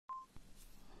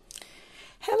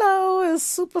Hello,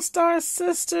 it's Superstar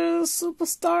Sister,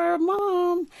 Superstar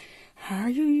Mom. How are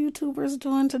you YouTubers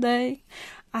doing today?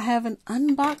 I have an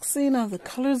unboxing of the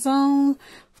Color Zone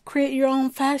Create Your Own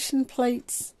Fashion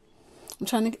Plates. I'm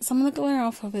trying to get some of the glare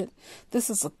off of it. This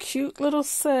is a cute little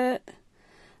set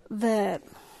that,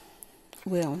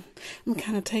 well, I'm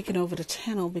kind of taking over the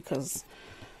channel because,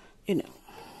 you know,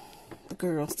 the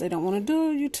girls, they don't want to do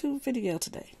a YouTube video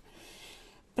today.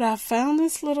 But I found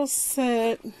this little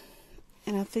set,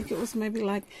 and I think it was maybe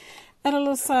like at a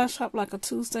little side shop like a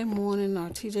Tuesday Morning or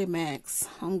TJ Maxx,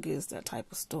 Home Goods, that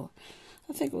type of store.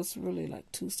 I think it was really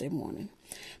like Tuesday Morning.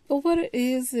 But what it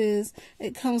is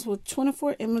it comes with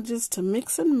 24 images to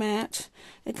mix and match.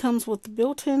 It comes with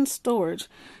built-in storage,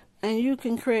 and you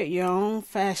can create your own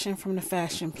fashion from the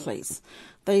fashion plates.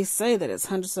 They say that it's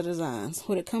hundreds of designs.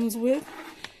 What it comes with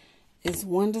is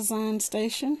one design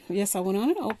station. Yes, I went on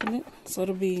and opened it, so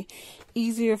it'll be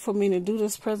easier for me to do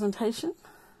this presentation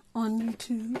on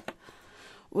YouTube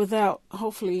without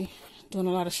hopefully doing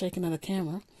a lot of shaking of the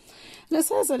camera. And it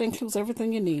says that includes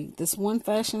everything you need. This one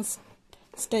fashion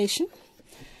station.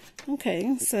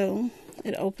 Okay, so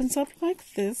it opens up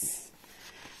like this.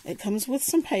 It comes with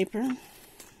some paper,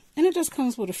 and it just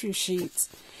comes with a few sheets.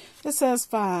 It says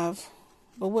 5,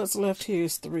 but what's left here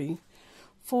is 3.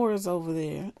 4 is over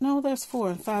there. No, there's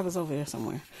 4 and 5 is over there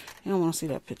somewhere. You don't want to see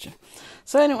that picture.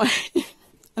 So anyway,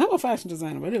 I'm a fashion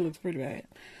designer, but it looks pretty bad.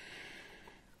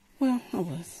 Well, I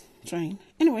was trained.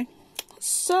 Anyway,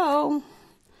 so,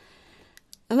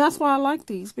 and that's why I like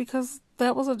these, because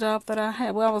that was a job that I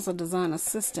had. Well, I was a design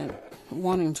assistant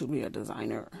wanting to be a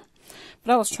designer,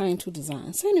 but I was trained to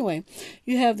design. So anyway,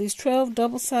 you have these 12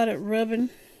 double-sided ribbon,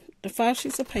 the 5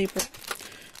 sheets of paper,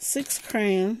 6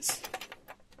 crayons,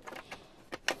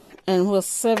 and well,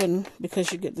 7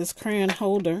 because you get this crayon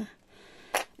holder,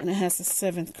 and it has the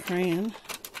 7th crayon.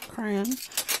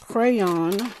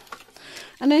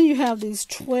 And then you have these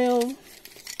 12,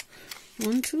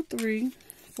 1, 2, 3,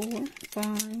 4,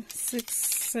 5, 6,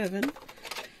 7,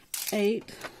 8,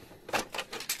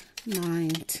 9,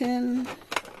 10,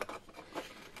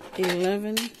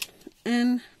 11,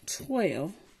 and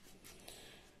 12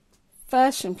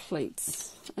 fashion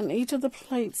plates. And each of the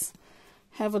plates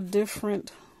have a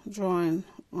different drawing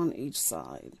on each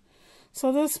side.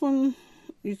 So this one,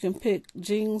 you can pick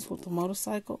jeans with a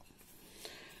motorcycle,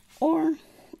 or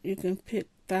you can pick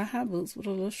thigh-high boots with a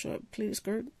little short pleated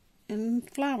skirt and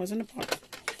flowers in the park.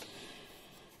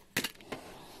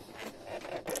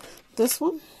 This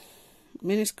one,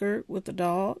 mini skirt with a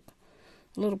dog,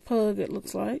 a little pug it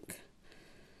looks like,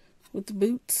 with the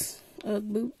boots,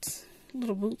 Ugg boots,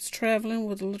 little boots traveling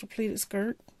with a little pleated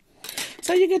skirt.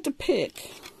 So you get to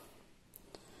pick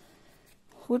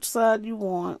which side you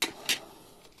want.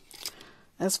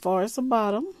 As far as the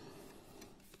bottom,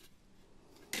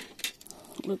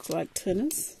 looks like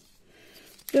tennis.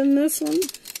 Then this one,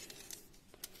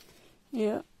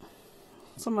 yeah,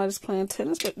 somebody's playing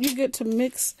tennis, but you get to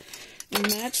mix and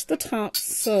match the tops.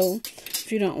 So if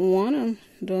you don't want them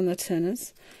doing the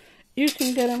tennis, you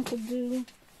can get them to do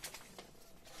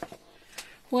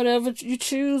whatever you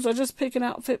choose, or just pick an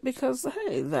outfit because,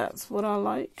 hey, that's what I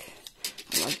like.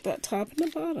 I like that top and the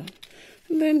bottom.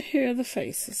 And then here are the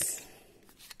faces.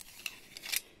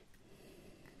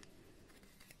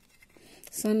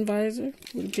 Sun visor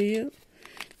with beard.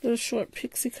 Little short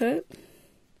pixie cut.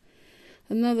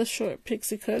 Another short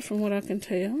pixie cut from what I can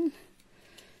tell.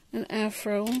 An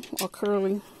afro or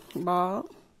curly bob.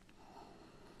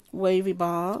 Wavy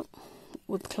bob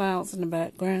with clouds in the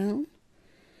background.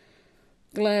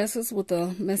 Glasses with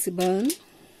a messy bun.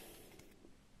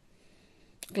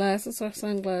 Glasses or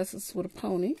sunglasses with a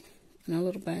pony and a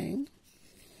little bang.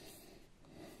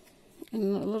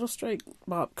 And a little straight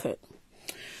bob cut.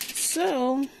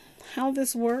 So, how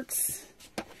this works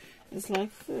is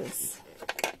like this.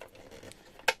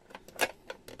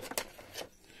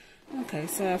 Okay,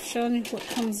 so I've shown you what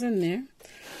comes in there.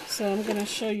 So I'm going to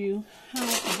show you how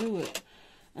to do it.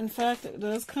 In fact, it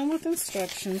does come with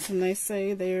instructions, and they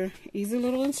say they're easy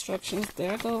little instructions.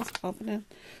 There it goes, open and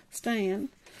stand.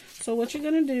 So what you're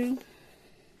going to do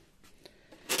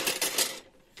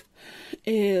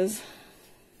is,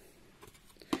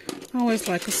 I always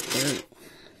like a skirt.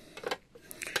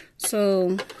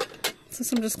 So,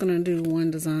 since I'm just going to do one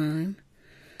design,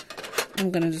 I'm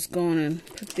going to just go on and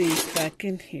put these back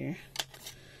in here.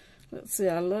 Let's see,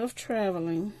 I love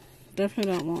traveling.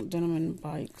 Definitely don't want denim and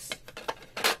bikes.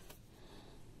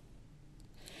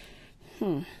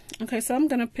 Okay, so I'm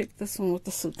going to pick this one with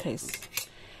the suitcase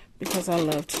because I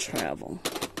love to travel.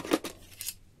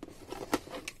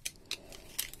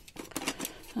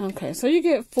 Okay, so you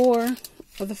get 4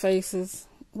 of the faces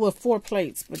well, 4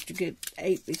 plates, but you get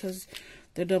 8 because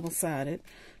they're double-sided.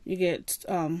 You get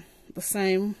the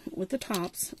same with the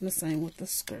tops and the same with the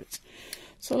skirts.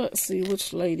 So let's see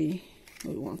which lady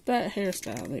we want. That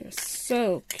hairstyle there,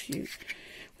 so cute.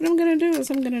 What I'm gonna do is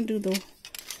I'm gonna do the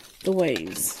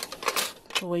waves,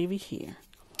 the wavy hair,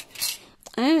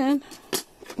 and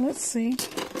let's see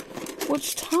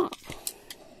which top.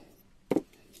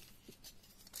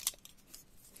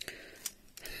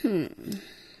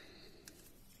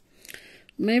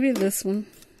 Maybe this one,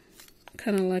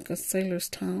 kind of like a sailor's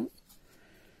top.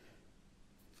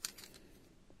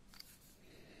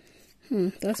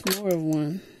 That's more of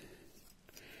one.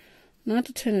 Not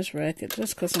the tennis racket,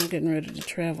 just because I'm getting ready to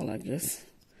travel like this.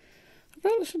 I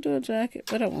probably should do a jacket,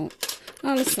 but I won't.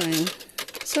 All the same.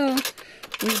 So,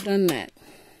 we've done that.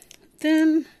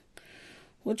 Then,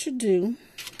 what you do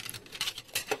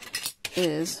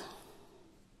is,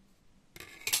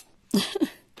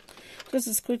 just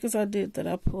as quick as I did that,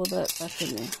 I pulled that back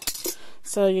in there.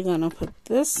 So, you're going to put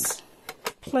this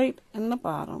plate in the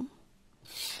bottom.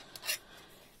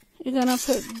 You're going to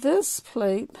put this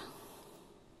plate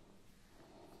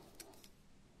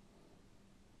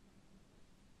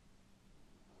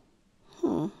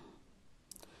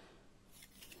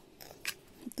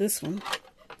this one.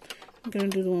 I'm going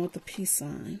to do the one with the peace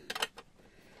sign.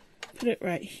 Put it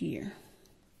right here.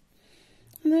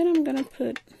 And then I'm going to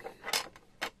put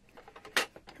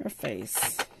her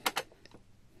face.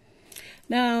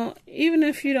 Now, even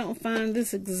if you don't find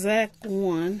this exact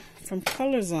one from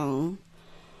ColorZone,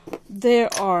 there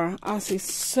are, I see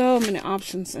so many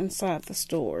options inside the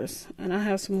stores. And I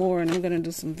have some more, and I'm going to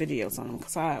do some videos on them.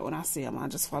 Because when I see them, I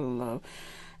just fall in love.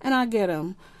 And I get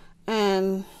them.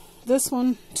 And this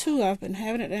one, too, I've been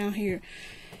having it down here.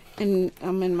 And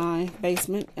I'm in my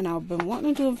basement. And I've been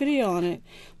wanting to do a video on it.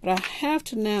 But I have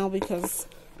to now because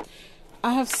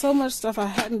I have so much stuff I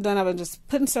hadn't done. I've been just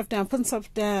putting stuff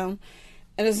down.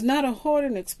 And it's not a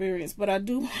hoarding experience. But I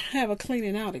do have a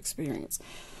cleaning out experience.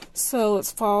 So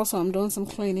it's fall, so I'm doing some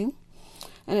cleaning.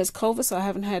 And it's COVID, so I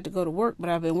haven't had to go to work. But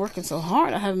I've been working so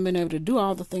hard, I haven't been able to do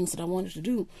all the things that I wanted to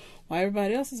do. While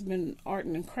everybody else has been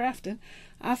arting and crafting,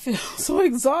 I feel so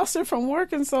exhausted from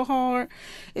working so hard.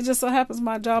 It just so happens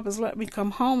my job has let me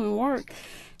come home and work.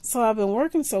 So I've been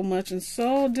working so much and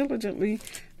so diligently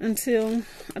until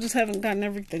I just haven't gotten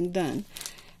everything done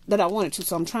that I wanted to.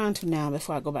 So I'm trying to now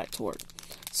before I go back to work.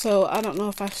 So I don't know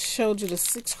if I showed you the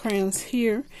 6 crayons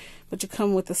here. But you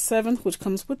come with the 7th, which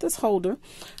comes with this holder.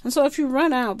 And so if you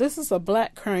run out, this is a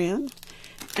black crayon.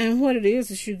 And what it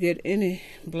is you get any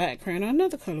black crayon or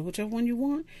another color, whichever one you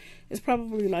want. It's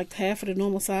probably like half of the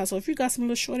normal size. So if you got some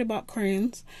little shorty box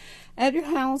crayons at your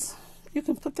house, you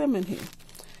can put them in here.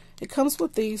 It comes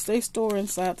with these. They store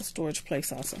inside the storage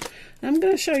place also. And I'm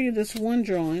going to show you this one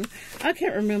drawing. I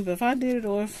can't remember if I did it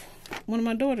or if one of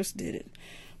my daughters did it.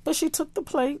 But she took the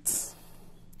plates.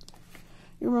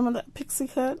 You remember that pixie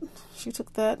cut? She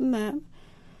took that and that.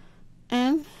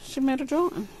 And she made a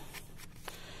drawing.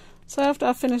 So after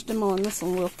I finish them on this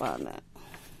one, we'll find that.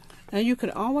 Now you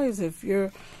could always, if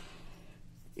you're,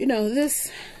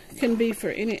 this can be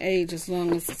for any age as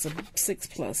long as it's a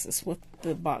 6+. Is what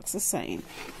the box is saying.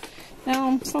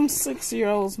 Now, some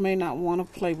 6-year-olds may not want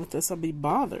to play with this or be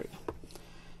bothered.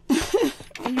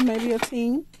 You may be a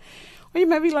teen. Or you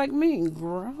may be like me,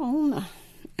 grown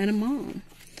and a mom.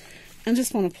 And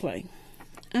just want to play.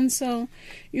 And so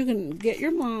you can get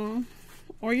your mom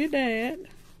or your dad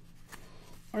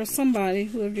or somebody,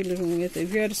 whoever you're living with.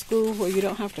 If you're at a school where you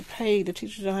don't have to pay, the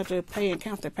teachers don't have to pay and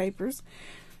count their papers,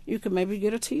 you can maybe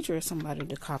get a teacher or somebody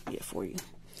to copy it for you.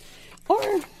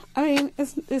 Or,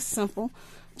 it's simple.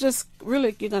 Just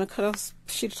really, you're going to cut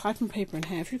a sheet of typing paper in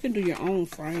half. You can do your own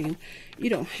frame. You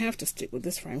don't have to stick with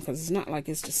this frame because it's not like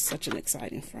it's just such an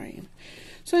exciting frame.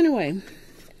 So anyway,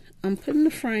 I'm putting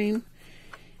the frame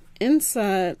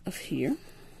inside of here,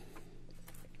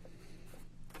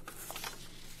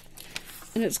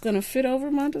 and it's going to fit over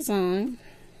my design.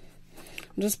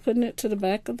 I'm just putting it to the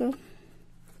back of the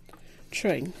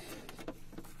tray.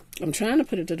 I'm trying to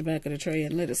put it to the back of the tray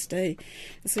and let it stay.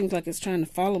 It seems like it's trying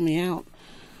to follow me out.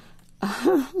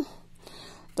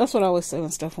 That's what I always say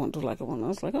when stuff won't do like I want. I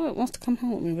was like, oh, it wants to come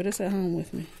home with me, but it's at home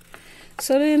with me.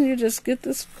 So then you just get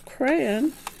this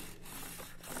crayon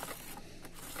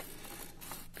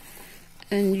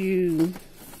and you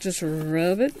just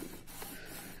rub it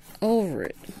over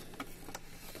it.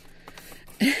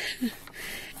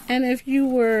 And if you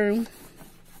were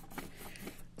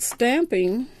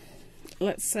stamping,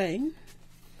 let's say,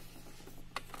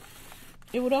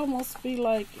 it would almost be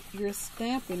like you're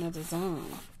stamping a design.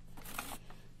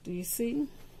 Do you see?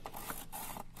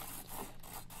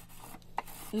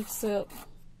 Except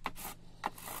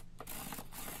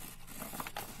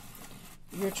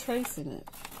you're tracing it.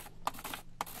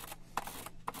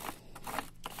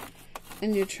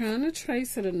 And you're trying to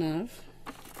trace it enough.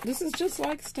 This is just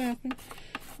like stamping,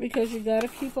 because you got to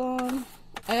keep on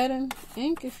adding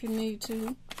ink if you need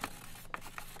to,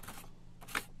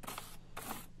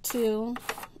 till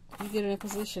you get in a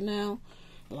position now,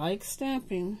 like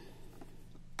stamping.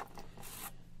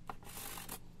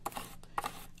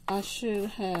 I should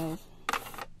have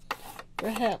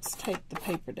perhaps taped the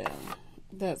paper down.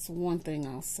 That's one thing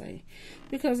I'll say,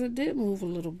 because it did move a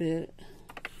little bit,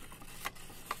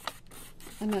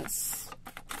 and that's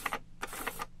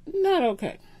not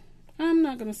okay. I'm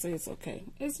not going to say it's okay.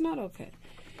 It's not okay.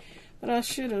 But I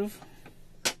should have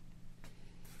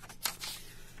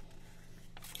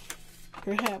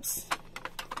perhaps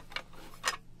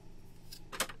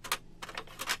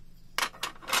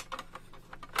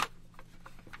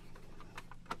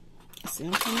see,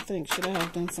 I'm trying to think, should I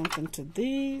have done something to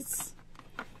these?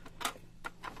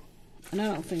 And I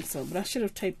don't think so, but I should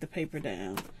have taped the paper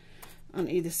down on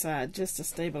either side just to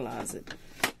stabilize it,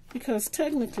 because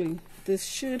technically this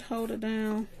should hold it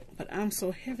down, but I'm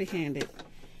so heavy-handed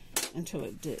until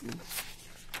it didn't.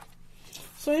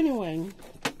 So anyway,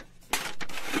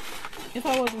 if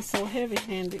I wasn't so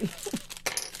heavy-handed,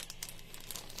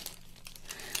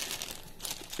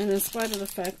 and in spite of the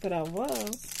fact that I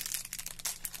was,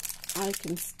 I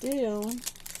can still,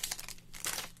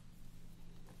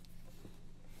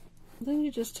 then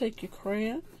you just take your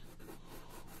crayon,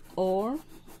 or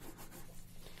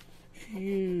if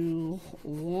you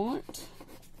want,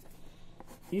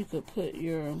 you could put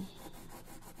your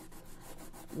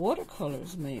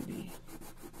watercolors maybe.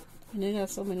 And they got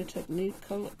so many technique,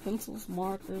 color pencils,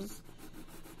 markers.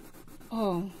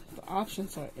 Oh, the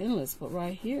options are endless. But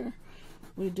right here,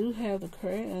 we do have the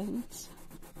crayons.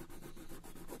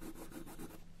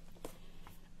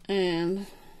 And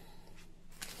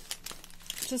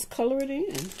just color it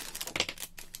in.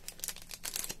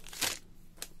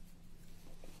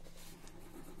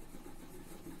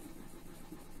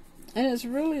 And it's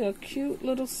really a cute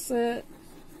little set.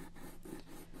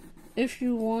 If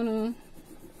you want to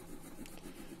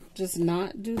just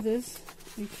not do this,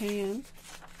 you can.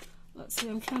 Let's see,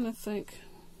 I'm trying to think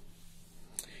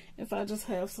if I just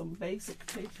have some basic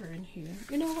paper in here.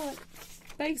 You know what?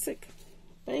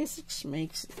 Basics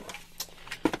makes it.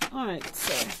 Alright,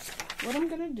 so what I'm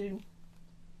going to do,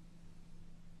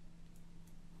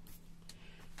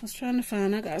 I was trying to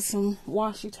find, I got some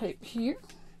washi tape here.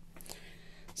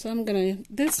 So I'm going to,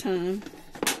 this time,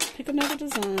 pick another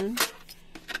design.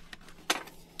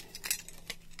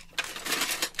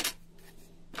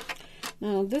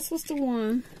 Now, this was the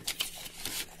one,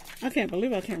 I can't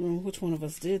remember which one of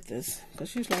us did this,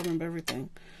 because usually I remember everything.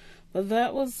 But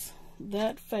that was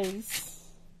that face.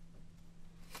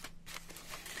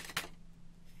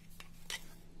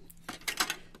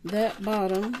 That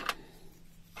bottom.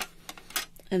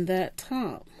 And that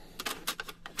top.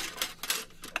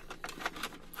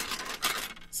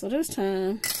 So this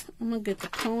time, I'm going to get the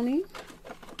pony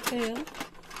tail,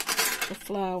 the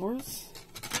flowers,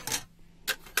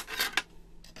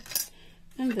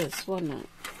 and this, why not?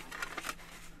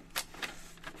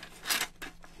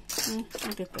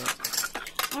 I'll get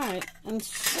that. Alright, and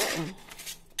so,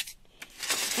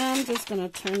 I'm just going to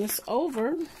turn this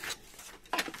over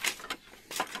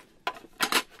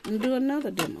and do another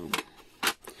demo.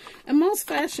 And most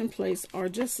fashion plates are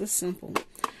just as simple.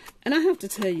 And I have to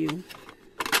tell you,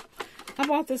 I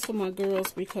bought this for my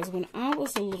girls because when I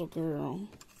was a little girl,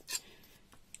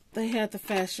 they had the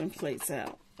fashion plates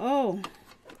out. Oh,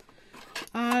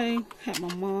 I had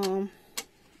my mom,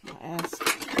 I asked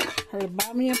her to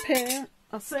buy me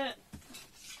a set,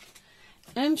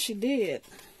 and she did.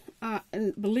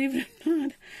 And believe it or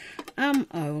not, I'm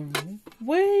a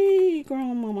way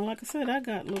grown mama. Like I said, I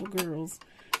got little girls.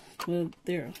 Well,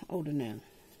 they're older now,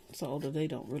 so older they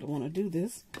don't really want to do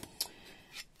this.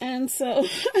 And so,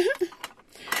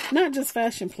 not just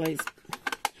fashion plates,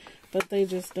 but they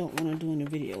just don't want to do any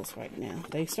videos right now.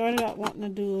 They started out wanting to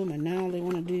do them, and now they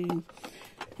want to do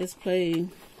is play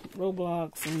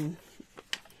Roblox and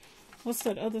what's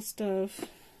that other stuff?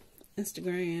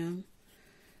 Instagram.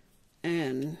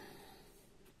 And,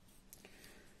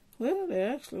 well, they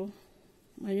actually,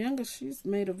 my youngest, she's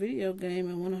made a video game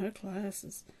in one of her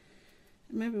classes.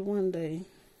 Maybe one day,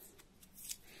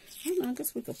 I don't know, I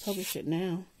guess we could publish it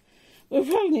now. We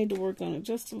probably need to work on it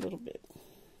just a little bit.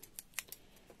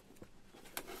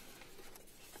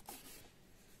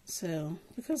 So,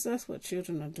 because that's what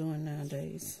children are doing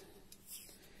nowadays.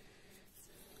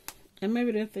 And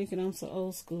maybe they're thinking I'm so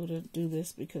old school to do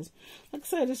this because, like I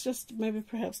said, it's just maybe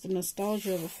perhaps the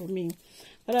nostalgia of it for me.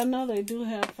 But I know they do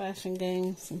have fashion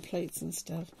games and plates and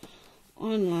stuff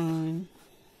online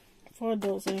for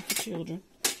adults and for children.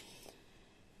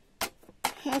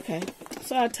 Okay,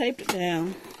 so I taped it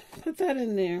down, put that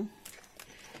in there.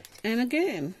 And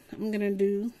again, I'm going to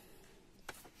do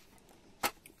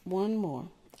one more.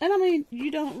 And I mean,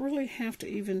 you don't really have to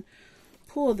even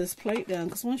pull this plate down,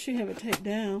 because once you have it taped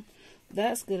down,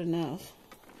 that's good enough.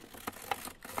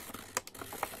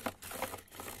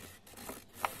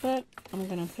 But I'm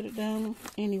going to put it down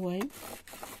anyway,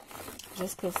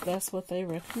 just because that's what they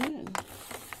recommend.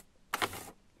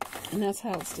 And that's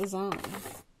how it's designed.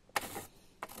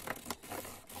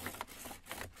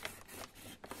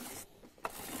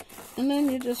 And then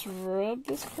you just rub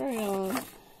this crayon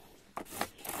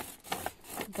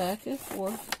back and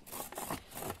forth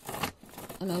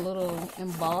and a little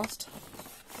embossed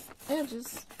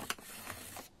edges.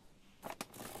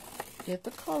 Get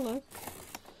the color,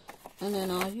 and then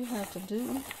all you have to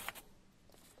do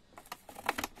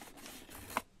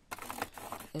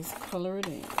is color it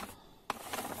in.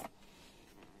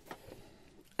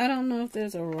 I don't know if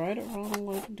there's a right or wrong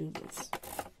way to do this.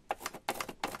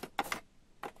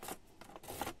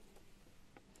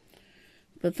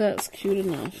 But that's cute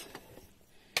enough.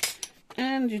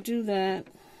 And you do that.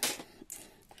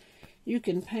 You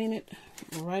can paint it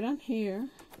right on here.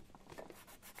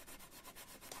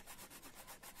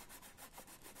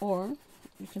 Or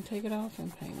you can take it off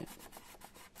and paint it.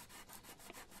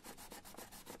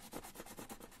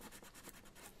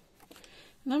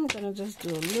 And I'm going to just do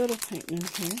a little painting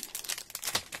in here.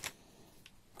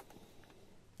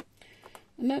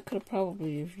 And that could have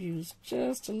probably have used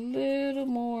just a little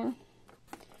more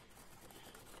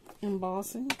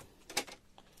embossing.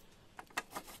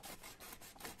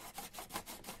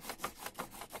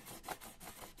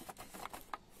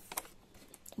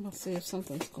 Let's see if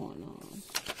something's going on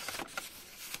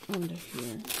under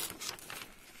here.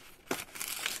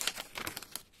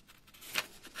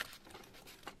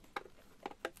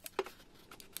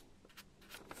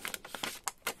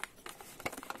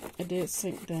 It did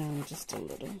sink down just a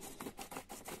little.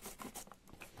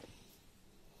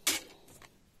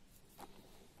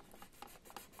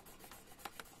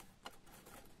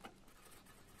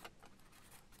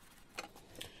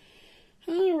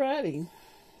 Alrighty.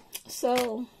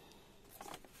 So,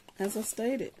 as I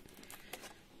stated,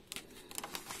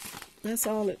 that's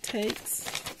all it takes.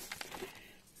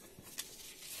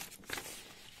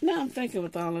 Now I'm thinking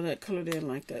with all of that colored in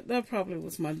like that, that probably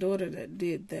was my daughter that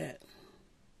did that.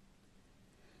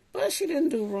 But she didn't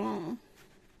do wrong.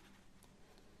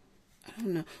 I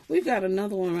don't know. We've got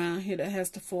another one around here that has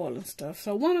the foil and stuff.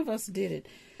 So one of us did it.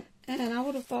 And I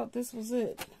would have thought this was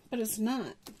it. But it's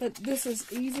not. But this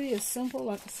is easy. It's simple.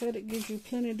 Like I said, it gives you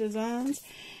plenty of designs.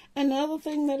 And the other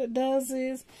thing that it does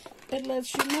is it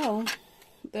lets you know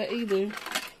that either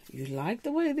you like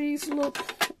the way these look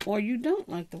or you don't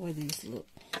like the way these look.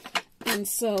 And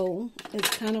so it's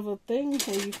kind of a thing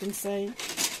where you can say,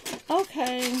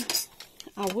 okay,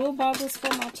 I will buy this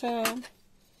for my child,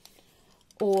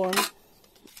 or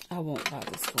I won't buy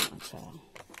this for my child.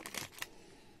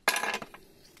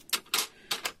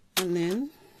 And then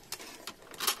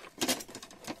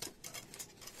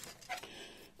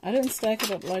I didn't stack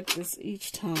it up like this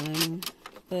each time,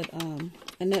 but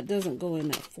and that doesn't go in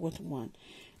that fourth one.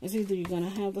 It's either you're going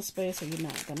to have the space or you're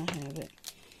not going to have it.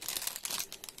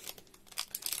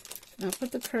 Now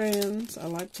put the crayons. I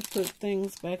like to put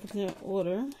things back in their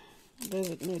order,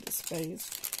 designated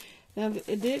space. Now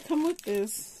it did come with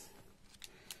this.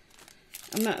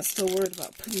 I'm not still worried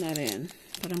about putting that in,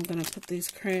 but I'm going to put these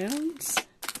crayons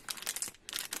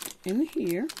in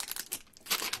here.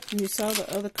 And you saw the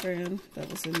other crayon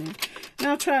that was in there.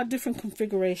 Now I'll try different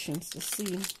configurations to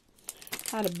see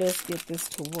how to best get this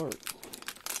to work.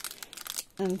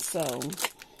 And so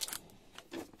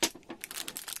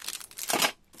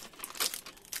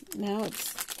now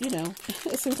it's, you know,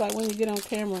 it seems like when you get on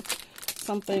camera,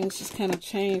 some things just kind of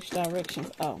change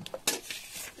directions. Oh,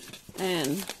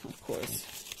 and of course,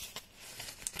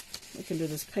 we can do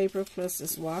this paper plus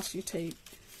this washi tape.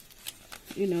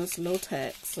 You know, it's low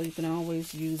tax, so you can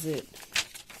always use it.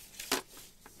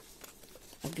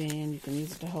 Again, you can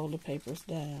use it to hold the papers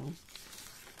down.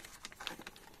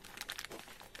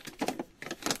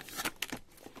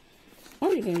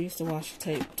 Or you can use the washi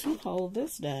tape to hold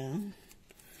this down,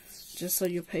 just so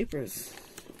your papers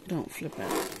don't flip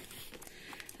out.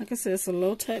 Like I said, it's a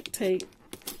low-tech tape.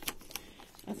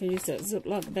 I can use that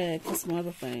Ziploc bag for some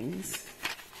other things.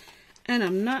 And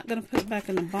I'm not going to put it back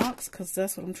in the box because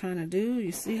that's what I'm trying to do.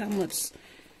 You see how much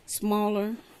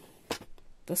smaller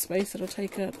the space it'll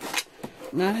take up,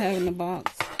 not having the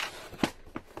box.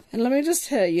 And let me just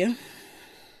tell you,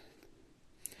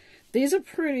 these are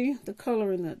pretty, the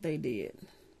coloring that they did.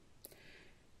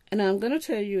 And I'm going to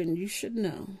tell you, and you should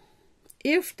know,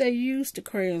 if they used the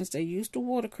crayons, they used the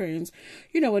water crayons,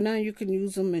 you know, and now you can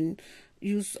use them and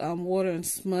use water and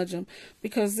smudge them,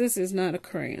 because this is not a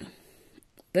crayon.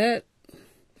 That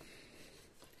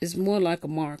is more like a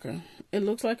marker. It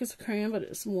looks like it's a crayon, but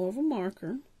it's more of a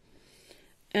marker.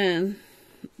 And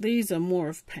these are more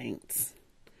of paints.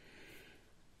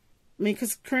 I mean,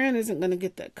 because crayon isn't going to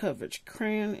get that coverage.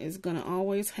 Crayon is going to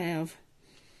always have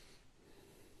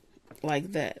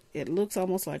like that. It looks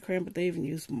almost like crayon, but they even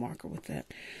use a marker with that.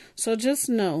 So just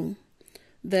know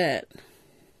that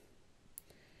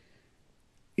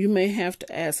you may have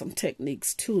to add some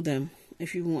techniques to them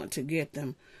if you want to get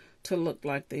them to look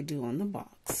like they do on the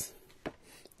box.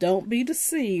 Don't be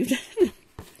deceived.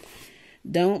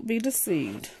 Don't be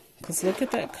deceived. Because look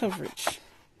at that coverage.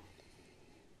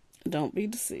 Don't be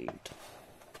deceived.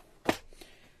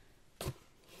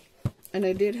 And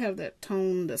they did have that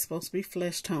tone that's supposed to be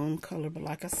flesh tone color. But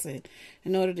like I said,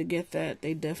 in order to get that,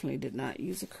 they definitely did not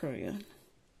use a crayon.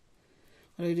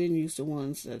 Or they didn't use the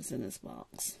ones that's in this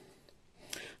box.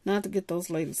 Not to get those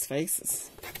ladies'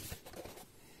 faces.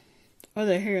 Or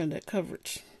their hair and that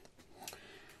coverage.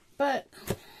 But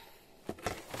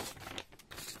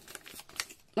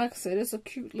like I said, it's a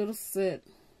cute little set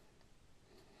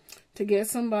to get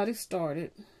somebody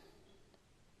started.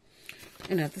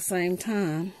 And at the same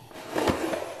time,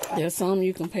 there's some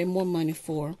you can pay more money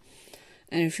for.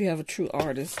 And if you have a true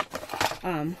artist,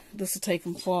 this will take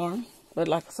them far. But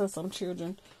like I said, some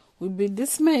children will be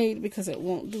dismayed because it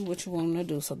won't do what you want them to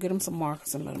do. So get them some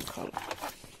markers and let them color.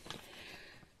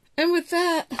 And with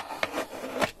that,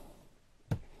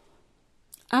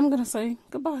 I'm going to say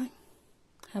goodbye.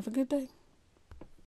 Have a good day.